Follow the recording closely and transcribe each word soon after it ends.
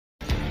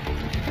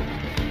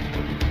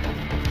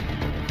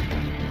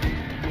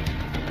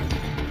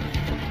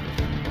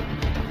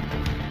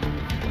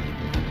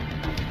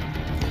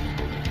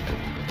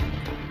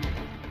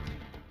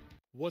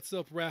What's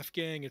up, RAF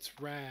gang? It's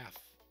RAF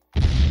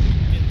in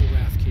the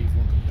RAFCAVE.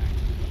 Welcome back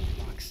to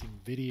the unboxing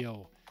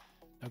video.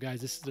 Now,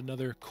 guys, this is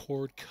another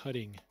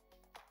cord-cutting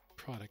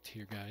product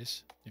here,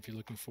 guys. If you're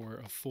looking for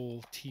a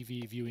full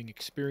TV viewing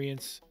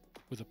experience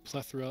with a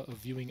plethora of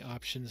viewing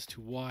options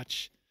to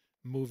watch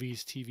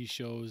movies, TV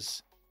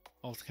shows,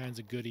 all kinds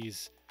of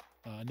goodies.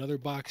 Another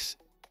box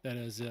that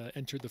has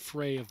entered the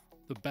fray of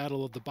the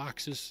battle of the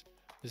boxes.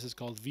 This is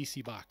called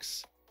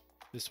vSeeBox.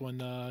 This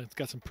one, it's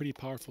got some pretty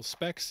powerful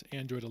specs.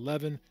 Android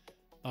 11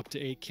 up to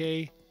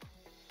 8K.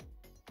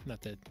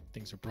 Not that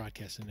things are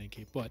broadcasting in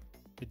 8K, but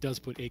it does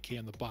put 8K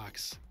on the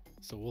box.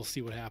 So we'll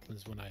see what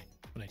happens when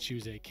I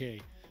choose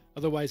 8K.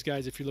 Otherwise,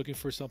 guys, if you're looking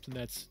for something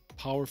that's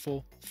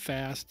powerful,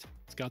 fast,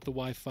 it's got the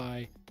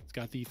Wi-Fi, it's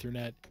got the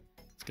Ethernet,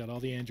 it's got all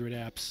the Android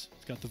apps,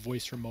 it's got the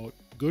voice remote,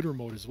 good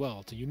remote as well.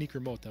 It's a unique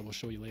remote that we'll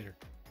show you later.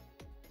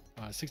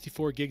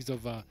 64 gigs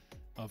of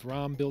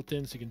ROM built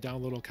in, so you can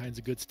download all kinds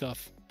of good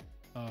stuff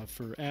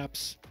for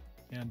apps.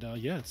 And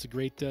yeah, it's a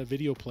great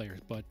video player.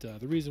 But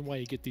the reason why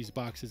you get these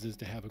boxes is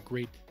to have a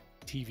great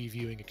TV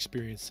viewing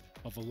experience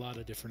of a lot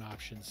of different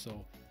options.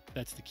 So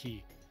that's the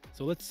key.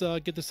 So let's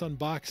get this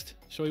unboxed,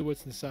 show you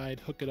what's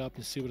inside, hook it up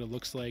and see what it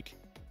looks like.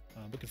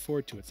 Looking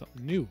forward to it.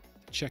 Something new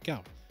to check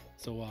out.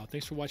 So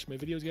thanks for watching my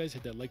videos, guys.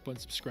 Hit that like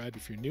button, subscribe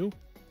if you're new.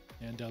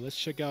 And let's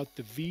check out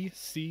the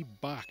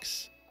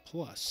vSeeBox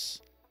Plus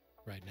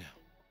right now.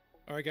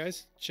 All right,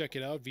 guys, check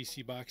it out.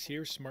 vSeeBox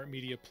here, smart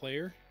media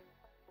player.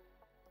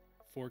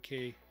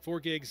 4K, 4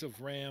 gigs of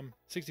RAM,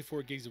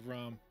 64 gigs of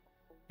ROM,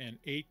 and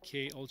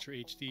 8K Ultra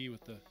HD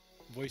with the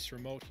voice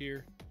remote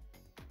here.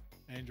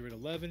 Android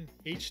 11,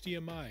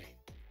 HDMI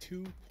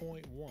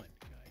 2.1,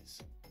 guys.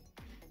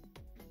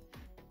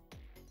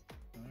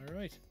 All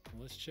right,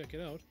 well, let's check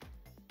it out.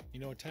 You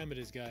know what time it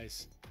is,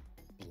 guys?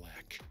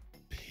 Black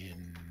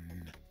pin.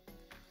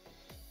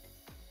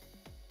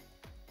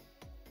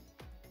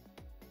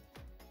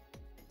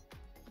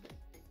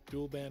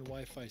 Dual band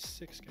Wi-Fi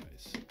 6,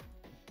 guys.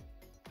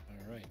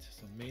 All right,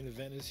 so main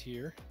event is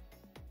here.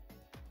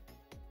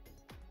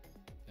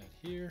 That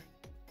here.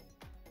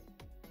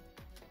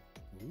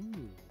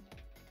 Ooh.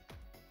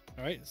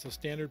 All right, so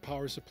standard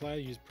power supply,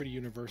 use pretty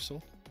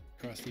universal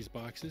across these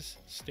boxes.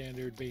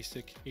 Standard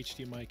basic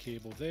HDMI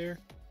cable there.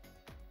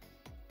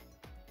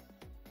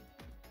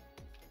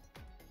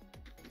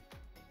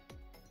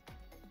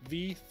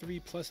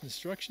 V3 Plus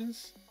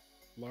instructions,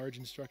 large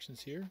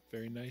instructions here.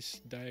 Very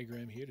nice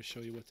diagram here to show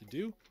you what to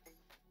do.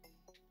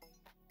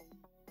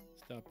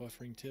 Stop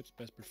buffering tips,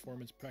 best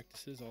performance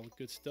practices, all the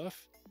good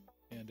stuff.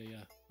 And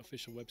a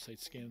official website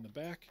scan in the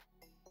back.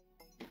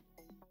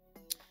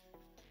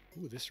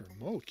 Ooh, this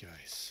remote,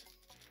 guys.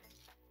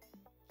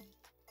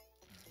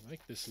 I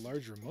like this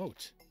large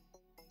remote.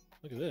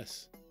 Look at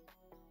this.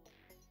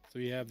 So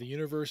you have the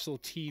universal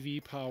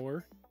TV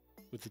power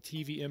with the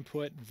TV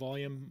input,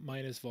 volume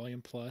minus,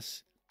 volume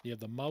plus. You have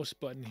the mouse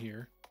button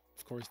here.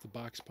 Of course, the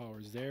box power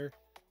is there.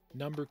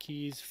 Number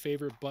keys,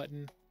 favorite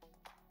button,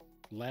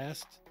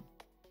 last,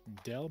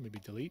 del, maybe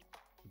delete.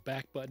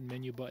 Back button,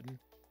 menu button.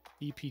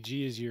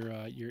 EPG is your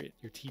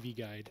TV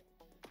guide.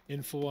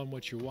 Info on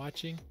what you're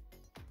watching.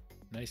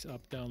 Nice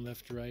up, down,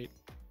 left, right.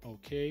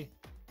 Okay.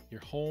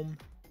 Your home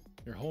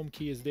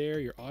key is there.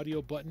 Your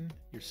audio button,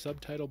 your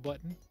subtitle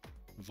button.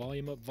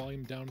 Volume up,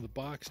 volume down to the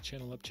box.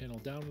 Channel up, channel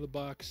down to the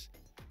box.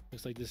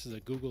 Looks like this is a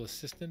Google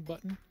Assistant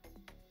button.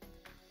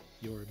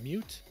 Your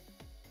mute.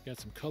 Got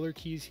some color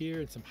keys here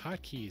and some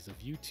hotkeys of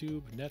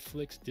YouTube,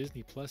 Netflix,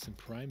 Disney Plus, and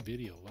Prime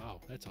Video.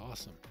 Wow, that's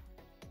awesome.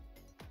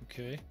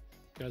 Okay,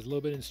 got a little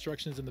bit of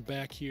instructions in the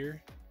back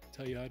here.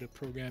 Tell you how to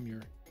program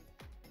your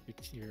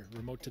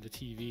remote to the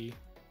TV.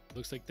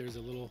 Looks like there's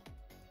a little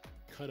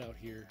cutout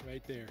here,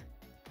 right there.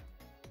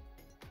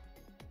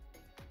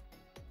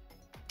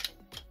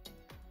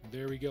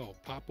 There we go.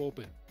 Pop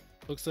open.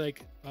 Looks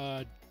like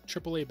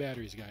AAA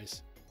batteries,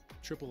 guys.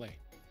 AAA,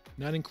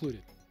 not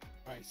included.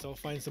 All right, so I'll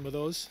find some of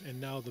those. And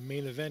now the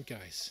main event,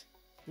 guys.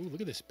 Ooh,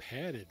 look at this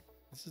padded.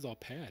 This is all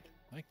pad.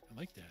 I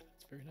like that.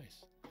 It's very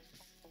nice.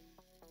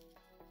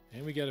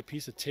 And we got a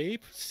piece of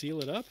tape.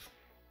 Seal it up.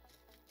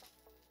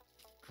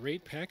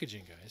 Great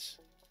packaging, guys.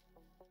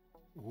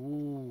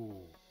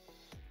 Ooh.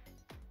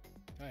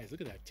 Guys,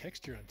 look at that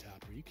texture on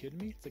top. Are you kidding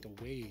me? It's like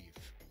a wave.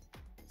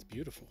 It's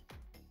beautiful.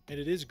 And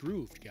it is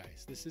grooved,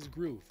 guys. This is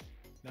grooved.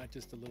 Not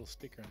just a little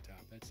sticker on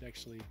top. That's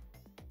actually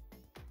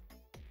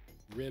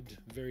ribbed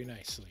very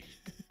nicely.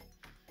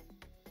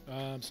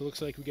 So it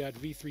looks like we got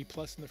V3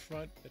 Plus in the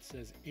front that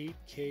says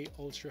 8K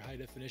ultra high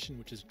definition,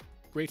 which is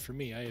great for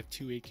me. I have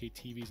 2 8K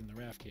TVs in the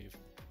RAFCAVE.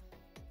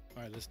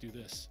 All right, let's do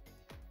this.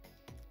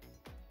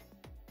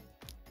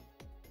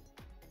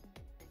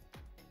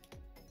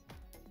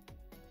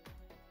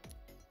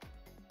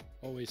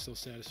 Always so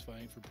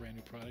satisfying for brand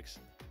new products.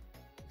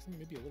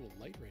 Maybe a little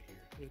light right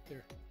here, right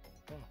there.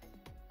 Wow.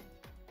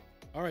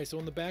 All right, so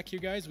in the back here,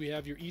 guys, we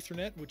have your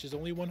Ethernet, which is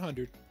only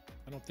 100.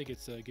 I don't think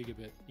it's a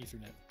gigabit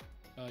Ethernet.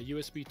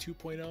 USB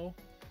 2.0,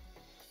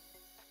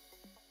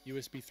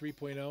 USB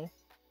 3.0,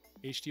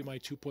 HDMI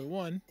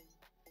 2.1,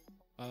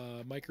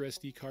 micro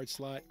SD card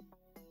slot,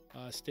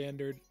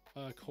 standard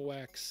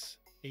coax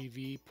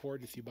AV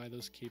port if you buy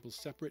those cables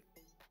separate,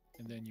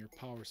 and then your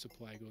power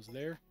supply goes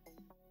there,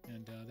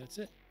 and that's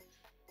it.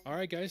 All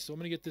right, guys, so I'm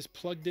gonna get this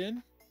plugged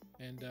in,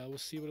 and we'll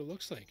see what it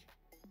looks like.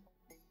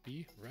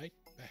 Be right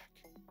back.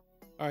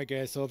 All right,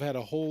 guys, so I've had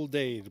a whole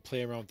day to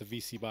play around with the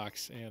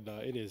vSeeBox, and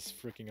it is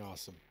freaking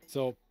awesome.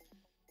 So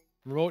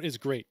remote is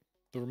great.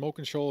 The remote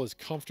control is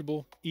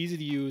comfortable, easy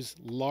to use,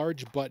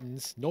 large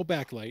buttons, no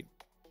backlight,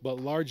 but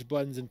large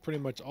buttons and pretty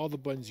much all the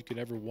buttons you could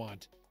ever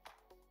want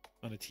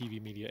on a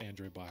TV Media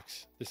Android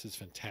box. This is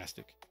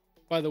fantastic.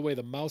 By the way,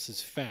 the mouse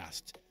is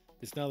fast.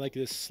 It's not like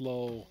this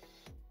slow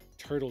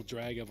turtle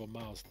drag of a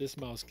mouse. This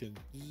mouse can...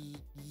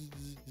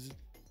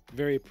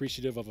 Very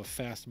appreciative of a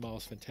fast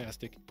mouse.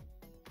 Fantastic.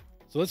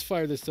 So let's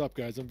fire this up,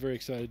 guys. I'm very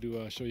excited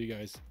to show you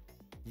guys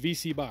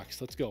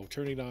vSeeBox. Let's go.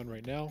 Turning it on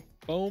right now.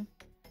 Boom.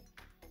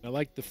 I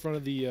like the front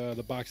of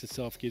the box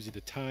itself. Gives you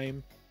the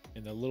time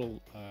and the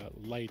little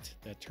light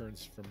that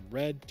turns from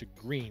red to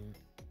green.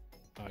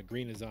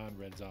 Green is on,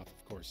 red's off,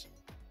 of course.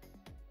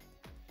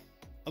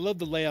 I love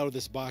the layout of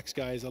this box,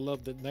 guys. I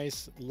love the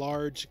nice,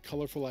 large,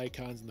 colorful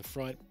icons in the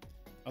front.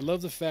 I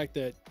love the fact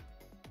that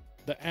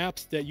the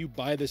apps that you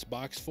buy this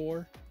box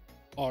for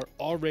are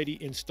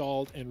already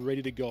installed and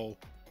ready to go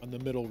on the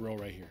middle row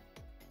right here.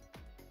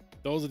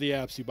 Those are the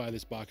apps you buy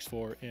this box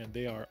for, and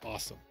they are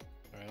awesome.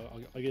 All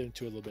right, I'll get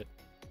into it a little bit.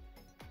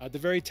 At the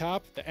very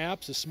top, the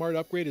apps, the smart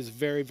upgrade is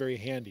very, very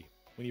handy.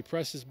 When you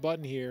press this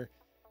button here,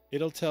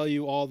 it'll tell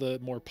you all the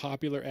more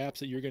popular apps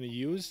that you're going to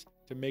use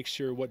to make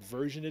sure what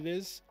version it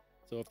is.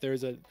 So if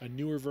there's a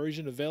newer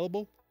version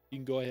available, you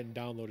can go ahead and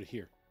download it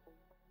here,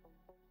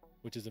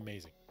 which is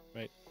amazing,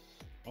 right?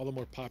 All the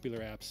more popular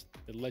apps,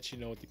 it lets you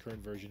know what the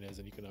current version is,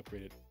 and you can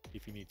upgrade it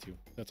if you need to.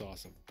 That's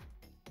awesome.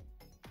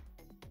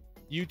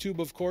 YouTube,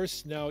 of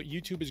course. Now,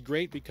 YouTube is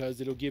great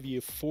because it'll give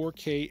you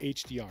 4K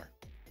HDR.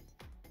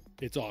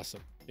 It's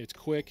awesome. It's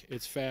quick,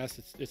 it's fast,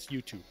 it's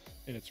YouTube,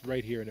 and it's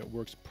right here, and it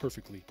works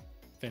perfectly.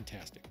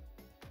 Fantastic.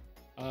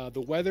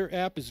 The weather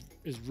app is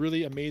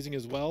really amazing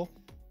as well.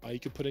 You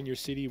can put in your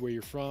city where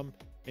you're from,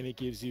 and it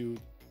gives you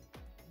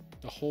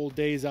the whole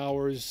day's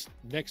hours,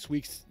 next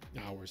week's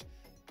hours,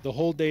 the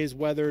whole day's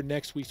weather,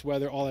 next week's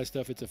weather, all that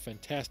stuff. It's a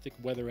fantastic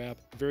weather app,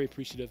 very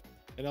appreciative.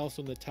 And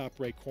also in the top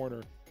right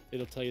corner,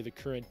 it'll tell you the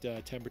current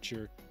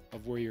temperature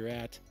of where you're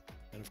at,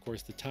 and of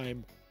course the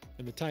time.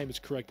 And the time is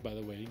correct, by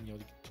the way. You know,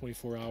 the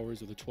 24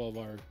 hours or the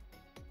 12-hour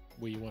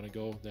way you want to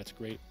go. That's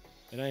great.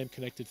 And I am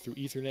connected through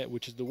Ethernet,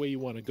 which is the way you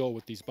want to go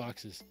with these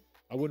boxes.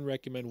 I wouldn't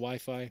recommend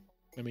Wi-Fi.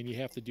 I mean, you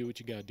have to do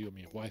what you got to do. I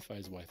mean, Wi-Fi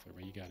is Wi-Fi,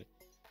 right? You got it.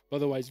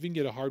 Otherwise, if you can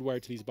get a hardwire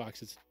to these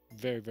boxes,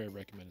 very, very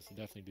recommended. So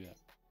definitely do that.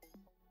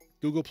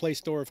 Google Play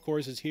Store, of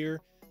course, is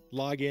here.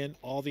 Log in.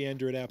 All the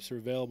Android apps are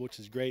available, which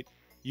is great.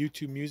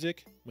 YouTube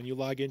Music, when you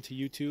log into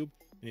YouTube,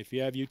 and if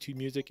you have YouTube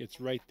Music, it's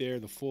right there.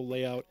 The full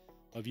layout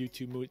of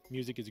YouTube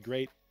Music is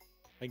great.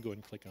 I can go ahead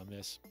and click on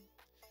this.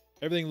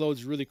 Everything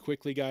loads really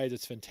quickly, guys.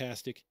 It's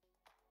fantastic.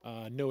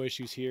 No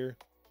issues here.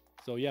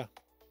 So yeah,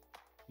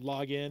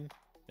 log in,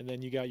 and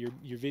then you got your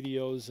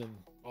videos and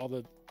all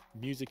the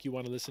music you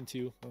want to listen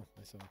to. Oh,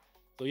 nice.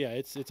 So yeah,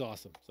 it's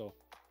awesome. So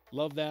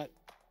love that.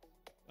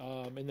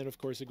 And then of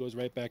course it goes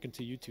right back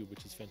into YouTube,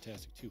 which is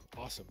fantastic too.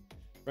 Awesome,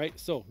 right?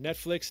 So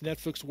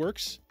Netflix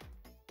works.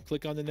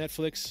 Click on the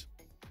Netflix,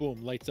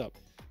 boom, lights up.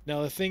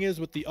 Now the thing is,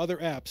 with the other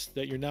apps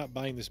that you're not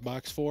buying this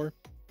box for,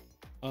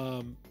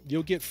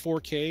 you'll get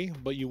 4K,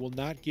 but you will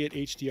not get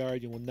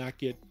HDR. You will not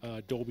get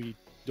Dolby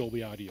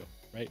Audio,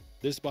 right?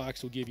 This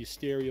box will give you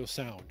stereo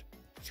sound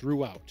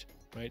throughout,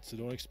 right? So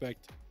don't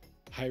expect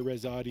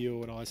high-res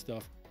audio and all that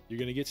stuff. You're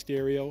gonna get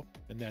stereo,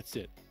 and that's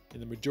it.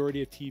 And the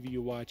majority of TV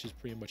you watch is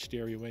pretty much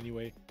stereo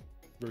anyway,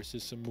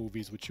 versus some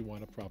movies which you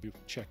want to probably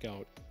check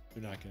out.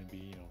 They're not going to be,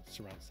 you know,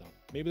 surround sound.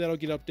 Maybe that'll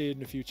get updated in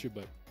the future,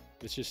 but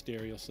it's just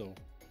stereo, so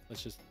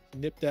let's just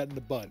nip that in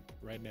the bud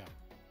right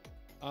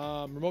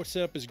now. Remote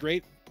setup is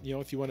great. You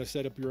know, if you want to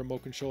set up your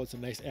remote control, it's a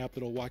nice app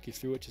that'll walk you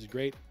through, which is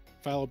great.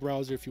 File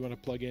browser, if you want to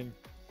plug in,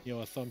 you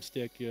know, a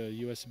thumbstick,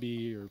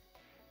 USB, or,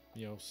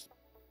 you know,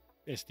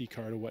 SD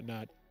card or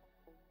whatnot,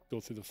 go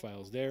through the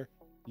files there.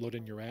 Load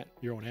in your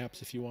own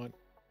apps if you want.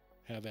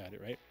 Have at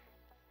it, right?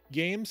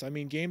 Games, I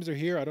mean, games are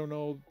here. I don't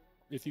know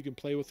if you can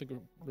play with the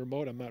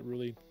remote. I'm not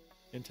really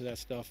into that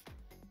stuff.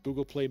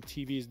 Google Play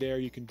TV is there.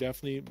 You can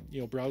definitely,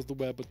 you know, browse the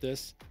web with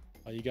this.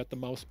 You got the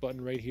mouse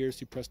button right here, so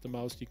you press the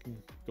mouse, you can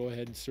go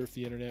ahead and surf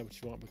the internet,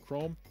 which you want with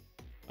Chrome.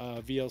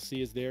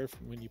 VLC is there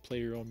when you play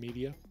your own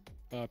media.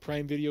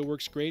 Prime Video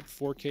works great,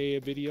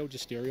 4K video,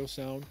 just stereo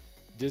sound.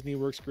 Disney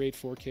works great,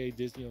 4K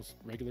Disney, you know,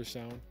 regular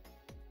sound.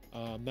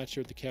 I'm not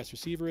sure what the cast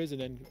receiver is.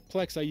 And then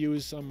Plex I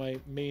use on my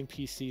main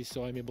PC,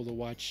 so I'm able to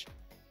watch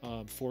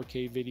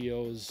 4K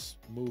videos,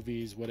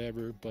 movies,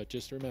 whatever. But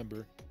just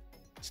remember,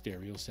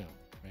 stereo sound,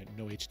 right?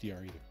 No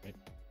HDR either, right?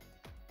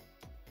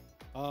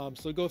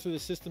 So go through the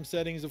system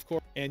settings, of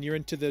course, and you're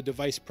into the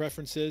device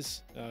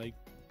preferences,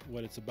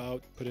 what it's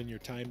about. Put in your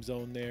time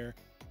zone there,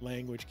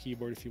 language,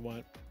 keyboard if you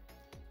want.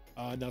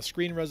 Now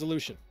screen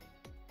resolution.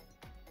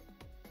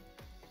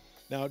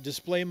 Now,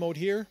 display mode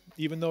here,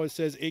 even though it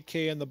says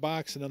 8K on the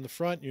box and on the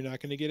front, you're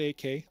not going to get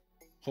 8K.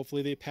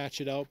 Hopefully they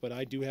patch it out, but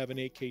I do have an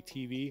 8K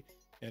TV,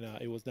 and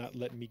it was not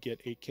letting me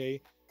get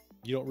 8K.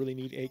 You don't really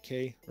need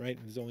 8K, right?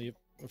 There's only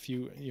a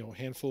few,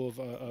 handful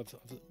of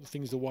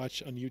things to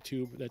watch on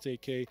YouTube. That's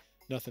 8K.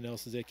 Nothing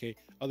else is 8K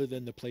other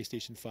than the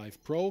PlayStation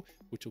 5 Pro,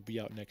 which will be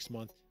out next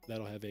month.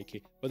 That'll have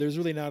 8K. But there's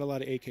really not a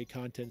lot of 8K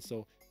content,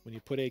 so when you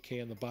put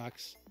 8K on the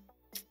box,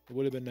 it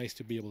would have been nice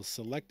to be able to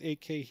select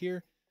 8K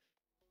here.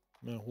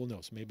 Well, who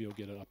knows? Maybe you'll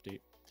get an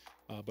update.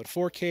 But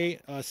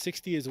 4K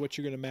 60 is what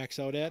you're going to max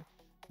out at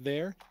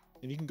there.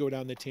 And you can go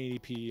down to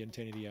 1080p and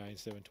 1080i and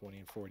 720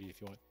 and 40 if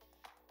you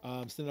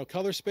want. So now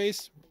color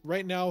space.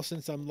 Right now,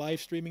 since I'm live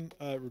streaming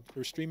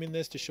or streaming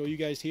this to show you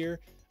guys here,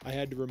 I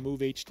had to remove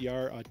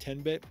HDR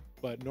 10-bit.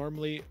 But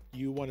normally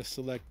you want to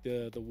select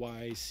the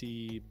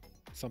YC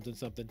something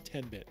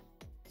 10-bit.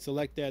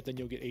 Select that, then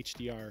you'll get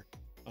HDR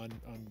on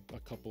a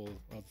couple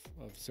of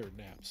certain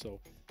apps.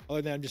 So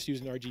other than that, I'm just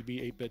using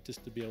RGB 8-bit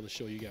just to be able to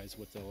show you guys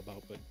what it's all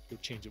about, but you'll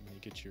change it when you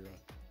get your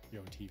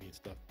own TV and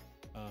stuff.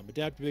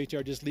 Adaptive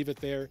HDR, just leave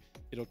it there.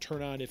 It'll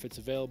turn on if it's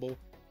available.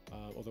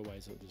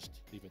 Otherwise, I'll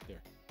just leave it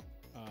there.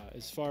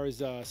 As far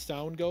as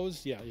sound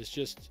goes, yeah, it's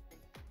just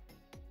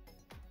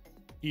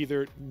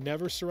either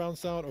never surround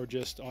sound or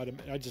just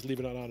automatic. I just leave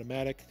it on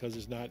automatic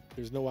because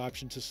there's no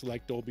option to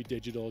select Dolby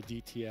Digital,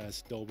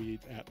 DTS, Dolby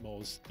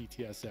Atmos,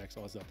 DTS:X,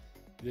 all that stuff.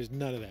 There's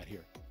none of that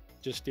here.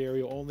 Just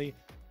stereo only.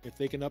 If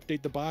they can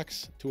update the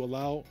box to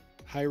allow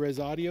high-res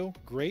audio,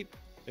 great.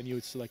 Then you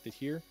would select it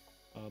here.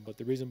 But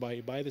the reason why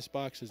you buy this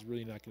box is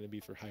really not going to be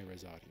for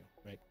high-res audio,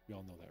 right? We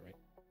all know that, right?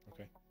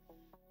 Okay.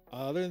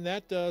 Other than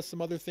that,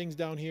 some other things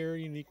down here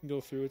you can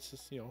go through. It's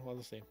just, all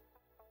the same.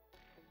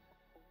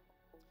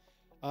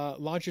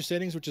 Launcher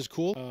settings, which is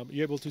cool.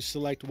 You're able to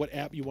select what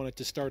app you want it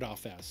to start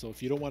off as. So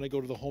if you don't want to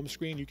go to the home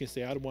screen, you can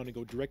say, I don't want to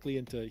go directly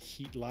into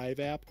Heat Live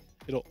app.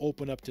 It'll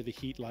open up to the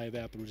Heat Live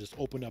app. It'll just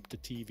open up to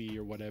TV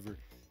or whatever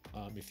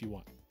if you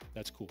want.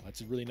 That's cool.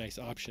 That's a really nice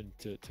option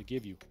to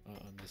give you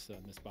on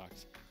this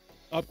box.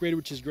 Upgrade,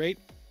 which is great.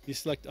 You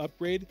select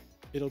upgrade.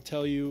 It'll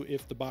tell you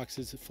if the box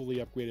is fully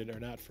upgraded or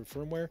not for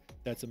firmware.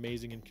 That's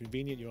amazing and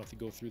convenient. You don't have to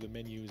go through the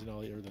menus and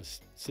all the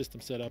system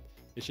setup.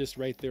 It's just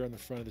right there on the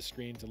front of the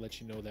screen to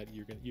let you know that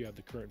you have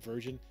the current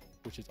version,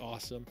 which is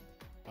awesome.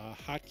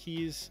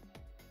 Hotkeys,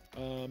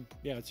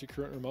 yeah, it's your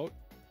current remote.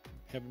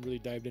 Haven't really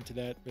dived into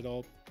that at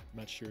all. I'm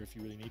not sure if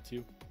you really need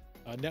to.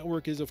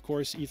 Network is, of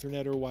course,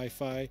 Ethernet or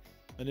Wi-Fi.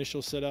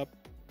 Initial setup,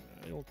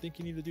 I don't think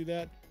you need to do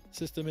that.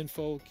 System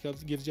info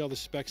gives you all the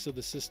specs of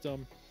the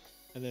system.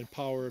 And then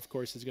power, of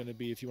course, is going to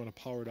be if you want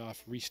to power it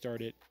off,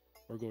 restart it,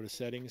 or go to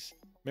settings.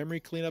 Memory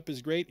cleanup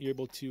is great. You're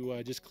able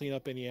to just clean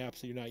up any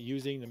apps that you're not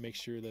using to make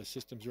sure the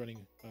system's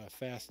running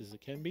fast as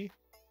it can be,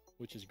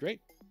 which is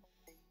great.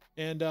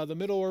 And the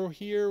middle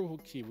here,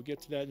 okay, we'll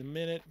get to that in a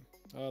minute.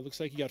 Looks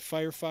like you got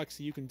Firefox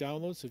that you can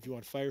download. So if you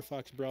want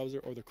Firefox browser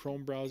or the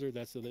Chrome browser,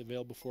 that's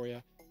available for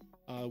you.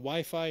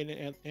 Wi-Fi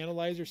and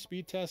analyzer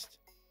speed test.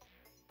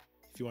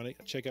 If you want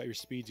to check out your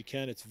speeds, you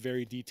can. It's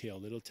very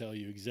detailed. It'll tell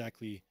you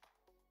exactly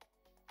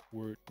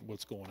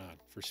what's going on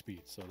for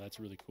speed. So that's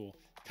really cool.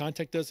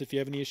 Contact us if you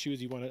have any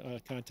issues. You want to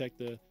contact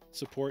the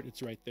support.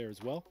 It's right there as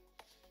well.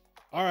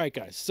 All right,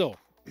 guys. So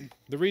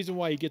the reason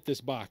why you get this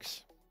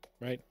box,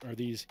 right, are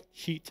these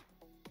Heat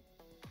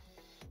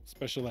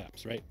special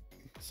apps, right?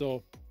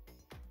 So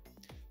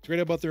what's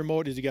great about the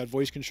remote is you got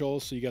voice control.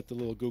 So you got the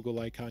little Google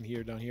icon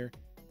here down here.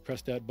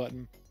 Press that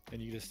button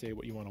and you just say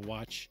what you want to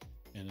watch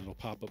and it'll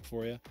pop up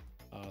for you.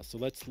 So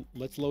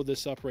let's load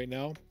this up right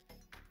now.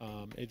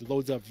 It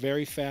loads up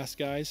very fast,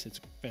 guys. It's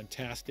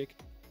fantastic.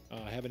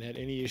 I haven't had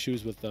any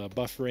issues with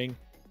buffering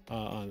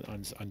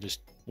on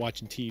just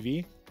watching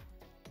TV.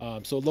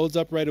 So it loads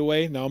up right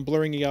away. Now I'm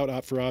blurring it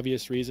out for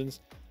obvious reasons.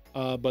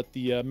 But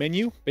the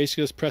menu,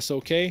 basically just press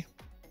OK.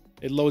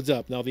 It loads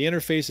up. Now the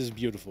interface is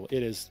beautiful.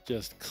 It is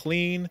just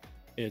clean.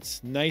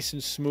 It's nice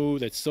and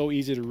smooth. It's so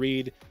easy to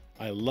read.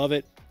 I love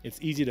it. It's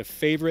easy to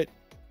favorite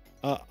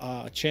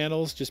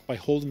channels just by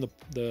holding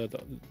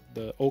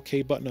the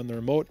OK button on the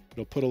remote.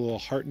 It'll put a little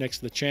heart next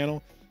to the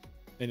channel.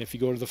 And if you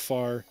go to the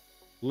far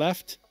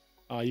left,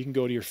 you can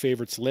go to your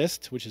favorites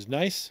list, which is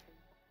nice.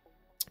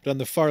 But on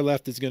the far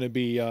left is going to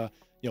be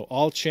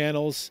all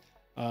channels,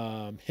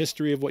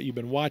 history of what you've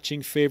been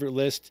watching, favorite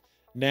list,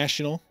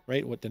 national,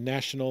 right? What the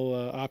national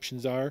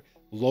options are,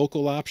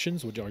 local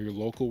options, which are your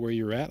local where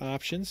you're at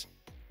options,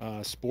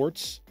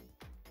 sports,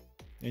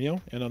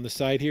 and on the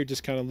side here,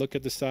 just kind of look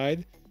at the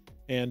side.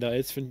 And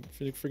it's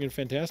freaking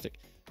fantastic.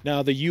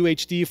 Now the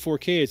UHD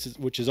 4K,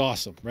 which is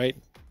awesome, right?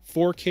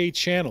 4K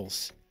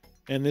channels,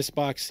 and this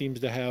box seems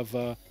to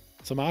have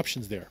some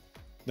options there.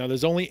 Now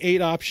there's only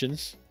 8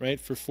 options, right,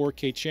 for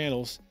 4K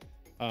channels,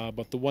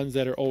 but the ones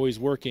that are always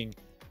working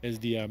is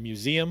the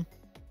museum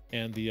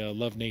and the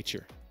love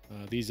nature.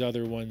 These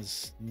other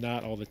ones,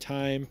 not all the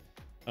time.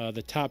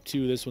 The top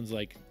 2, this one's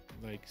like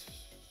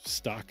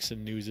stocks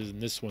and newses, and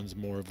this one's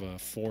more of a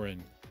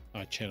foreign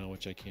channel,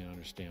 which I can't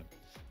understand.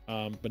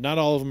 But not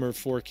all of them are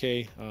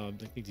 4K. I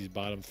think these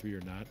bottom 3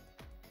 are not.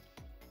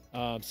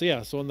 So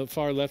yeah, so on the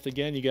far left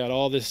again, you got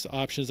all this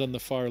options on the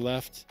far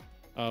left,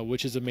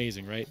 which is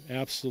amazing, right?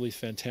 Absolutely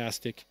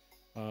fantastic,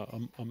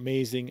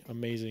 amazing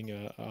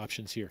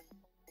options here.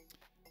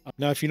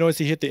 Now, if you notice,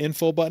 you hit the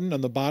info button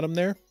on the bottom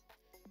there,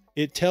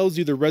 it tells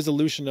you the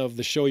resolution of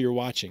the show you're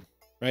watching,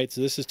 right?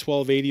 So this is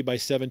 1280 by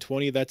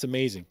 720. That's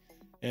amazing.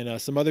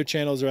 And some other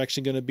channels are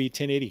actually going to be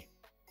 1080,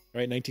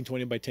 right?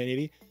 1920 by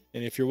 1080.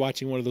 And if you're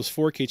watching one of those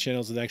 4K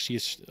channels, it actually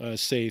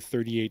say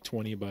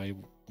 3820 by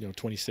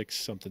 26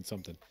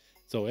 something.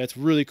 So that's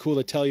really cool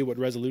to tell you what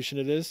resolution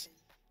it is.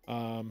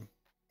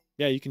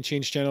 Yeah, you can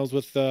change channels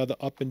with the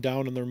up and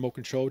down on the remote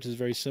control, which is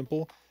very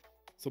simple.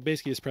 So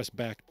basically just press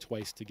back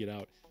twice to get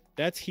out.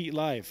 That's Heat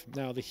Live.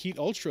 Now the Heat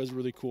Ultra is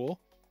really cool.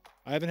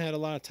 I haven't had a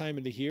lot of time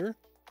into here.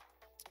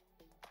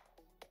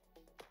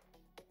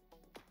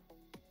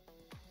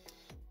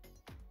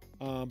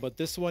 But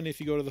this one,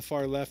 if you go to the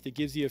far left, it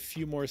gives you a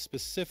few more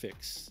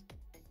specifics.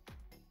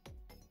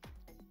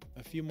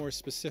 A few more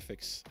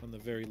specifics on the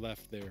very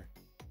left there.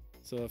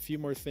 So a few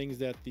more things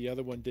that the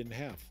other one didn't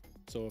have.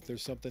 So if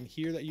there's something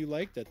here that you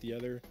like that the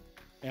other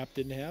app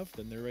didn't have,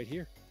 then they're right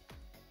here.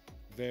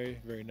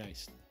 Very, very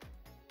nice.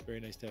 Very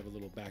nice to have a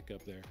little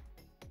backup there.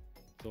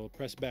 So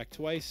press back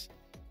twice.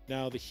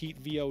 Now the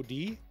Heat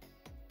VOD.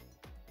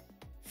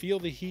 Feel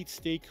the heat,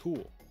 stay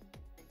cool.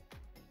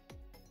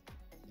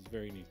 It's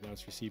very neat. Now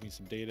it's receiving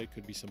some data.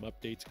 Could be some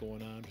updates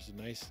going on, which is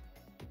nice.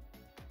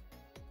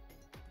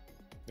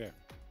 There.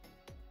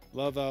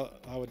 Love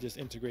how it just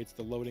integrates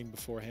the loading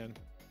beforehand.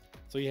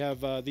 So you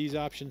have these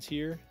options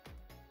here,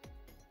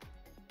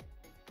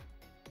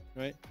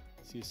 right?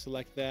 So you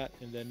select that,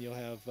 and then you'll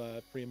have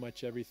pretty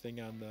much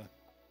everything on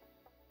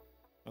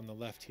the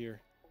left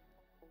here.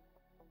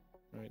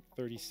 All right,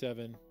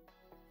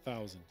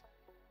 37,000.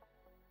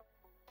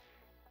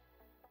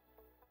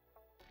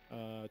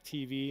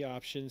 TV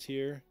options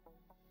here,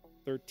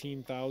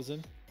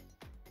 13,000.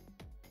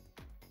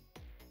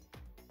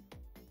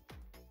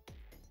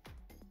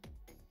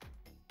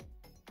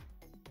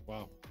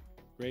 Wow,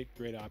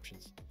 great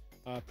options.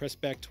 Press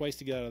back twice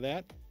to get out of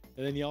that,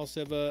 and then you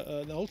also have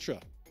an Ultra,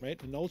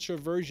 right? An Ultra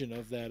version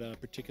of that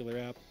particular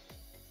app.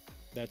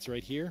 That's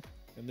right here,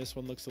 and this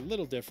one looks a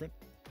little different,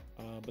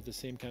 but the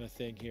same kind of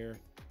thing here,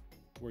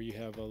 where you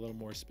have a little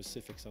more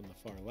specifics on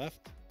the far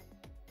left.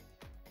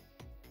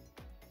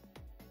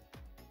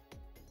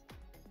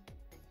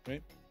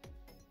 Right,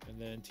 and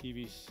then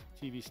TV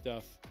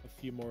stuff,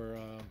 a few more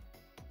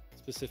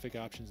specific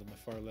options on the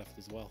far left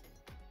as well.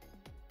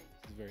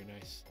 This is very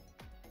nice.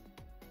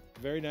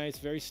 Very nice,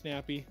 very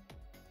snappy.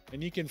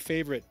 And you can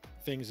favorite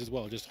things as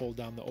well. Just hold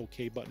down the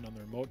OK button on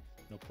the remote.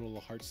 It'll put a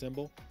little heart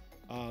symbol.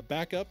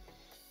 Backup.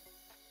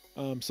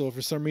 So if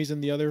for some reason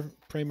the other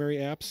primary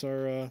apps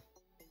are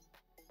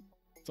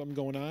something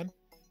going on,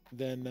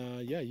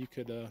 then yeah, you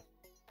could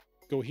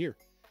go here.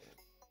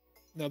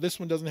 Now this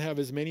one doesn't have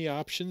as many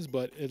options,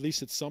 but at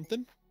least it's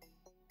something.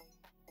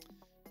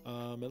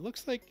 It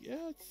looks like,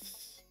 yeah,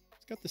 it's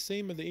got the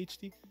same of the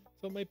HD,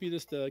 so it might be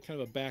just a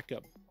kind of a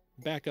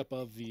backup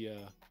of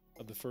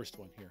the first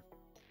one here.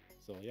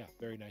 So yeah,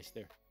 very nice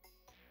there,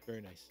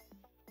 very nice.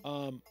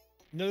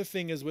 Another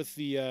thing is with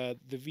the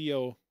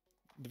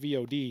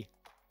VOD,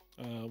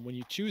 when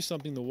you choose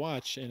something to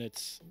watch and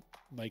it's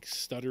like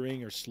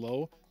stuttering or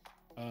slow,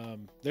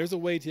 there's a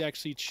way to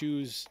actually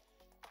choose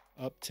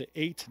up to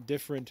 8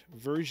 different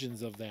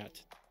versions of that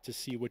to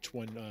see which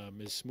one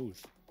is smooth.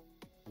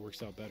 It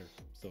works out better.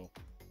 So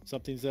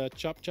something's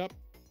chop,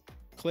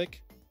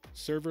 click,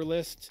 server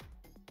list.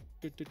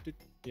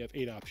 You have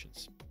 8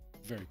 options.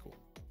 Very cool.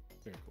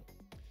 Very cool.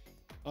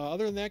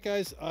 Other than that,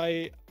 guys,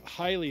 I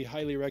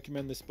highly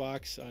recommend this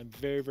box. I'm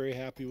very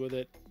happy with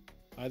it.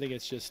 I think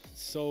it's just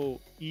so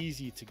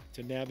easy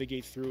to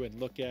navigate through and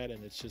look at,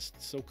 and it's just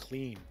so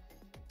clean.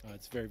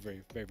 It's very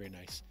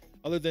nice.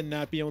 Other than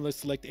not being able to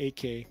select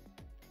 8K,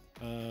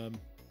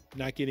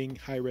 not getting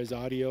high-res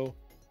audio,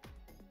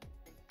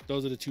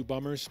 those are the 2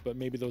 bummers, but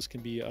maybe those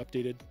can be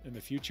updated in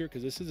the future,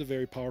 because this is a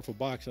very powerful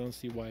box. I don't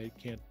see why it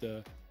can't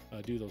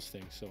do those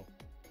things. So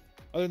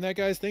other than that,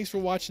 guys, thanks for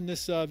watching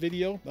this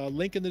video.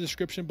 Link in the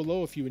description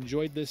below if you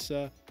enjoyed this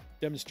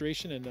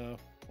demonstration and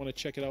want to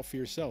check it out for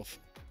yourself.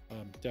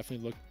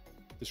 Definitely look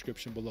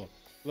description below.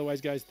 Otherwise,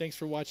 guys, thanks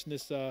for watching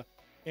this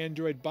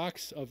Android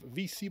box of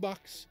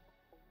vSeeBox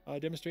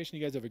demonstration.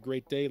 You guys have a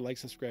great day. Like,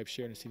 subscribe,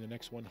 share, and see you in the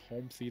next one.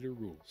 Home theater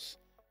rules.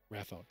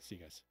 Raph out. See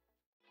you guys.